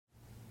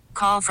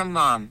call from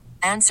mom.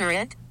 Answer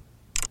it.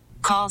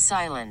 Call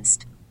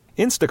silenced.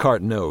 Instacart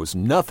knows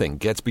nothing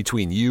gets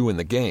between you and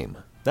the game.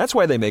 That's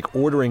why they make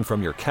ordering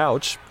from your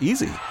couch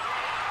easy.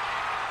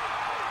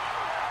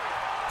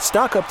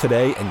 Stock up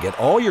today and get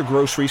all your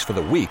groceries for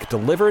the week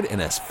delivered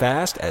in as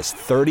fast as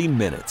 30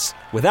 minutes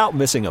without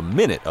missing a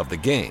minute of the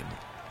game.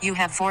 You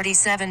have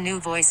 47 new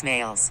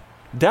voicemails.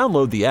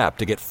 Download the app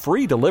to get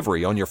free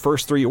delivery on your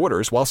first 3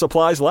 orders while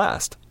supplies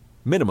last.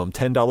 Minimum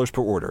 $10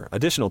 per order.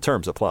 Additional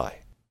terms apply.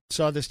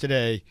 Saw this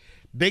today.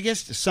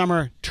 Biggest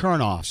summer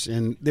turnoffs,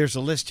 and there's a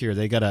list here.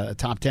 They got a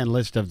top 10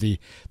 list of the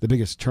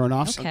biggest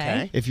turnoffs.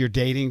 Okay. If you're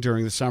dating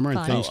during the summer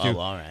and things all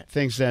right.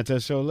 things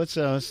that. So let's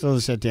throw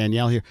this at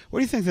Danielle here. What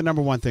do you think the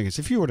number one thing is?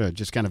 If you were to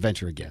just kind of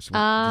venture a guess, what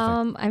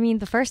do you think? I mean,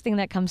 the first thing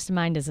that comes to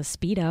mind is a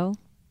Speedo.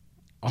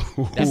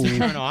 That's the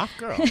turn off,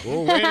 girl.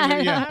 Oh, wait a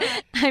minute. Yeah.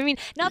 I mean,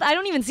 I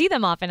don't even see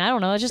them often. I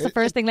don't know. It's just the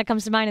first thing that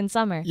comes to mind in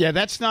summer. Yeah,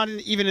 that's not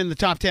even in the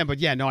top 10, but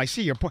yeah, no, I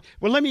see your point.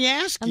 Well, let me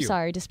ask you. I'm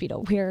sorry to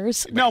Speedo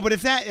wearers. No, but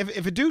if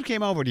a dude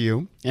came over to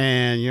you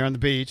and you're on the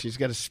beach, he's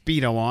got a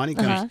Speedo on, he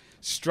comes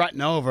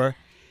strutting over,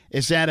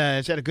 is that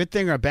a good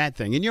thing or a bad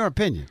thing, in your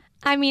opinion?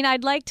 I mean,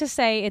 I'd like to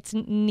say it's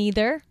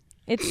neither.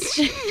 It's,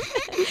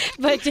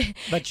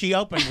 but she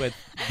opened with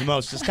the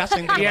most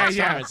disgusting thing about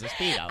summer is the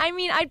Speedo. I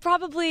mean, I'd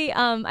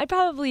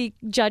probably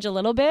judge a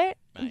little bit.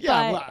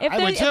 Yeah, well,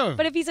 I would too.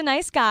 But if he's a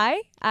nice guy,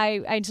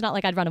 it's not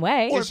like I'd run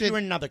away. Or if you're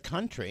in another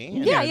country.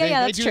 Yeah,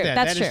 that's do true. That.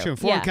 That's that is true. In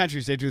foreign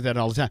countries, they do that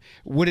all the time.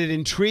 Would it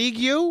intrigue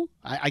you?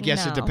 I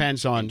guess it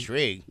depends on...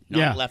 Intrigue.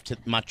 Not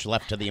much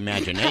left to the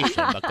imagination,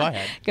 but go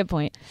ahead. Good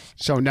point.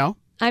 So, no?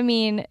 I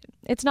mean,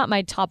 it's not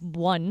my top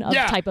one of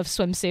type of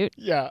swimsuit.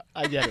 Yeah,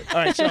 I get it.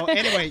 All right, so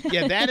anyway,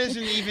 that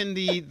isn't even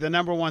the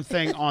number one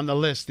thing on the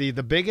list. The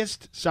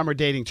biggest summer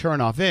dating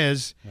turnoff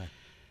is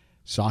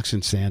socks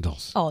and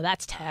sandals. Oh,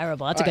 that's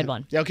terrible. That's a good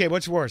one. Okay,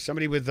 what's worse,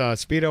 somebody with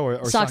Speedo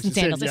or socks and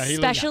sandals,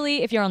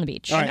 especially if you're on the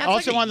beach. All right,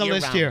 also on the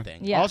list here.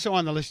 Yeah. Also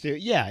on the list here.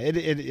 Yeah, it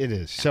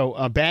is.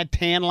 So bad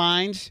tan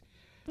lines.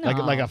 No.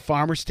 Like a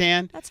farmer's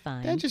tan. That's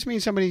fine. That just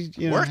means somebody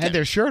had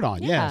their shirt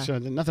on. Yeah, so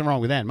nothing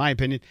wrong with that, in my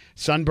opinion.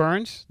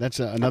 Sunburns,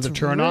 that's another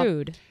turn-off.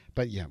 Rude.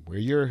 But yeah,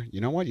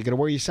 you know what? You got to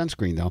wear your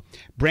sunscreen, though.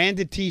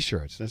 Branded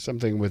T-shirts. That's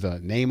something with a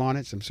name on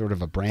it, some sort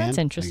of a brand. That's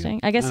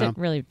interesting. I guess it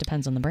really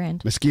depends on the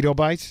brand. Mosquito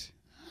bites.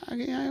 That's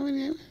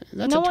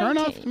a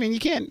turn-off. I mean, you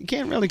can't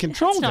really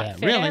control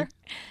that, really.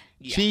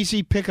 Yeah.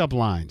 Cheesy pickup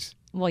lines.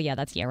 Well, yeah,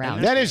 that's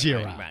year-round. That is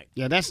year-round. Right.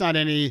 Yeah, that's not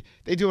any...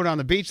 They do it on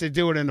the beach. They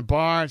do it in the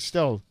bar. It's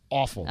still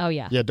awful. Oh,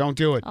 yeah. Yeah, don't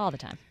do it. All the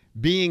time.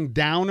 Being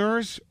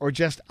downers or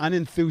just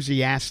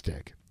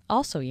unenthusiastic.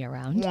 Also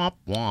year-round. Womp,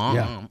 womp.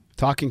 Yeah,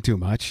 talking too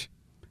much.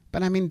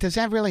 But, I mean, does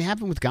that really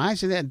happen with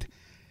guys?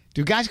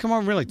 Do guys come over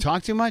and really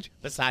talk too much?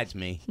 Besides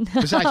me.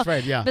 Besides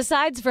Fred, yeah.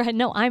 Besides Fred,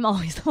 no, I'm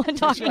always the one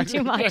talking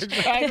too much.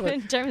 Exactly.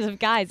 In terms of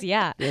guys,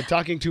 yeah. Yeah,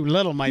 talking too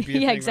little might be a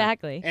thing. Yeah,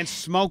 exactly. Right? And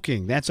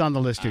smoking, that's on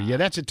the list here. Yeah,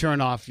 that's a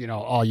turn-off,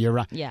 all year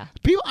round. Yeah.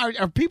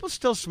 Are people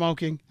still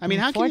smoking? I mean,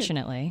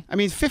 Unfortunately. how can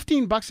you... I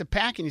mean, $15 a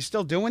pack and you're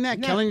still doing that?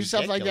 No, killing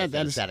yourself like that?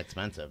 That is that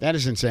expensive. That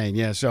is insane,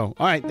 yeah. So,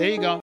 all right, there you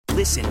go.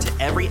 Listen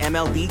to every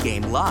MLB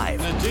game live.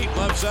 In the deep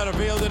left center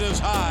field, it is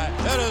high,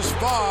 it is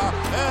far,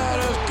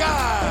 it is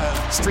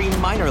God. Stream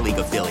minor league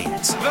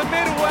affiliates. The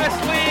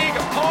Midwest League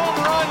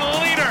home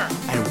run leader.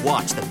 And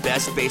watch the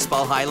best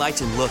baseball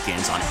highlights and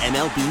look-ins on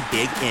MLB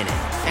Big Inning.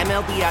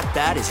 MLB At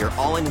Bat is your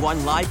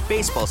all-in-one live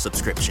baseball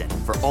subscription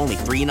for only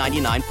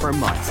 $3.99 per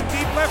month.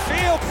 Deep left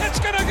field, it's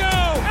gonna go.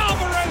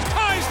 Alvarez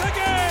ties the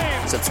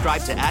game.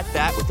 Subscribe to At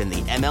Bat within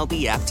the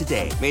MLB app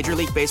today. Major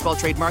League Baseball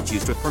trademarks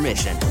used with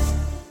permission.